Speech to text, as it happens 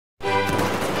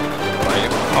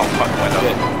Fuck, window.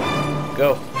 Go.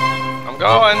 I'm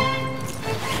going.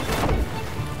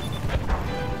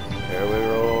 Here we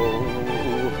roll.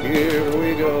 Here we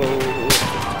go.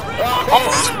 Oh!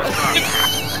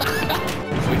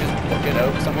 Should we just book it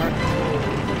out somewhere?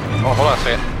 Oh, hold on a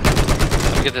second.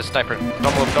 Let me get this sniper.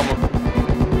 Don't move, don't move.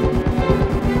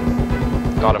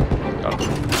 Got him. Got him.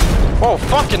 Whoa,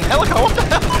 fucking helicopter! What the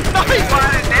hell? Nice!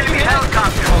 Enemy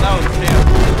helicopter. Oh, that was damn.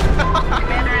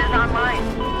 Commander is online.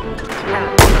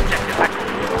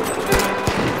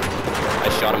 I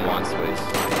shot him once, please.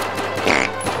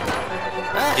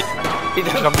 He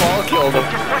did a ball killed him.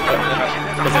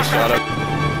 Because I shot him.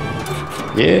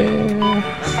 Yeah.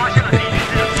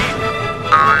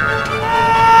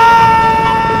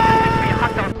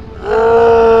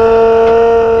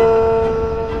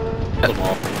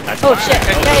 Oh shit!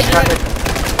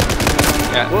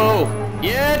 Yeah. Whoa!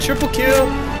 Yeah, triple kill!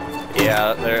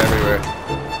 Yeah, they're everywhere.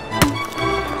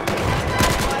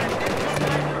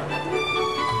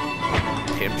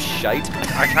 Pimp shite.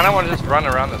 I kind of want to just run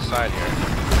around the side here.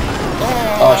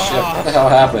 Oh shit, what the hell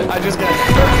happened? I just got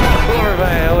run over by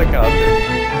a helicopter.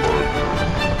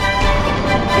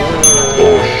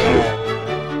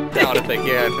 Down if they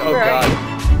can. Oh Right. god.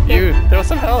 You, there was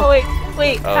some help. Oh wait,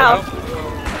 Oh. how?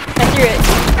 I hear it.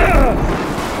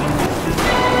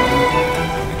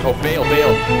 Oh, bail,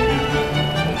 bail.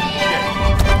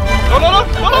 No, no, no,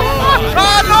 no, no!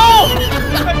 Ah, no!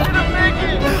 I didn't make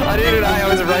it! I didn't, I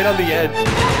was right on the edge.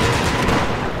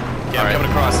 Yeah, I'm coming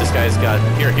across. This guy's got.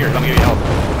 Here, here, let me give you help.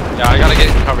 Yeah, I gotta get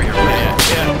cover here. Yeah,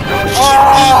 yeah.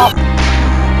 Oh!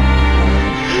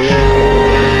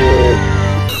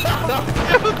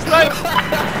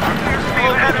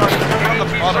 On the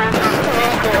bottom.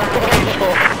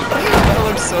 That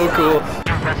looks so cool.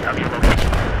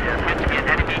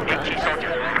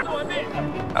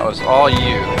 That was all you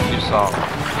saw.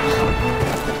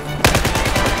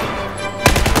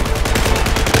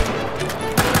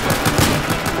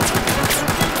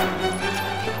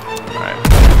 Alright.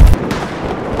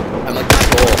 I'm like the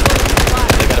troll.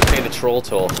 I gotta pay the troll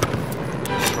toll.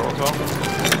 Troll toll?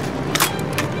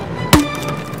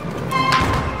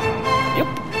 Yep.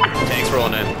 Tanks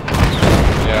rolling in.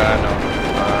 Yeah, I know.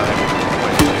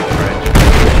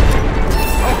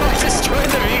 Oh, I destroyed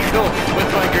the vehicle with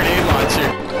my grenade launcher.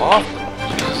 Off?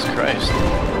 Jesus Christ.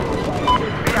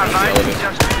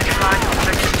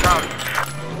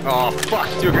 Oh, fuck.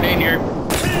 Threw a grenade here.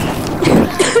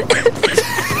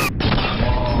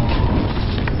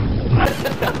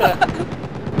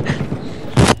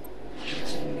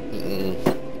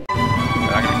 I'm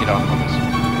not gonna get off on this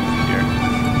here.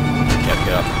 Yep,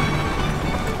 get up.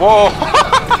 Whoa!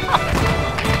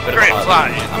 Bit of Great a hot fly.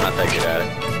 lead. I'm not that good at it.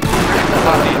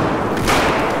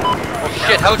 Oh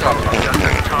shit, helicopter.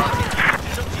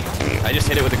 I just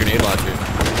hit it with a grenade launcher.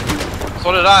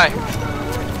 So did I.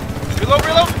 Reload,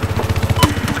 reload!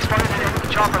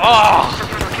 Oh!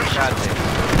 God damn.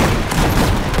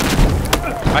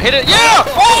 I hit it, yeah!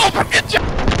 Oh! Get you!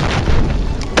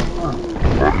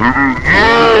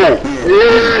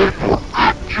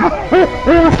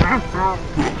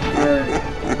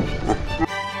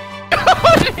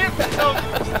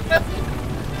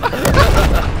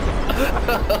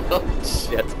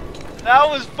 Shit. That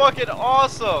was fucking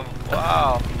awesome!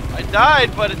 Wow. I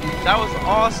died, but that was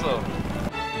awesome.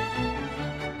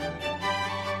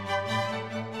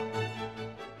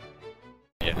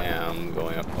 Yeah, I'm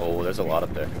going up. Oh, there's a lot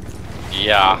up there.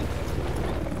 Yeah.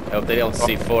 I hope they don't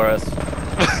see for us.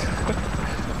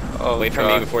 Oh, Wait for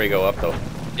me before you go up, though.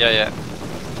 Yeah, yeah.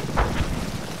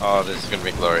 Oh, this is gonna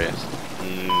be glorious.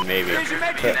 Maybe.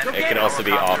 It could also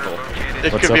be awful.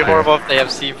 It What's could be up horrible if they have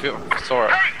C4.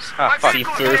 Ah, fuck.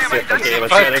 See-through. Okay,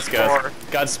 let's try this, guys.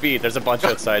 Godspeed. There's a bunch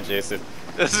outside, Jason.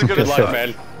 This is gonna Good be luck,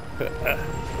 man.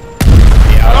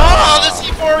 Oh, the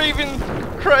C4 even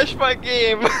crashed my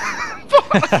game.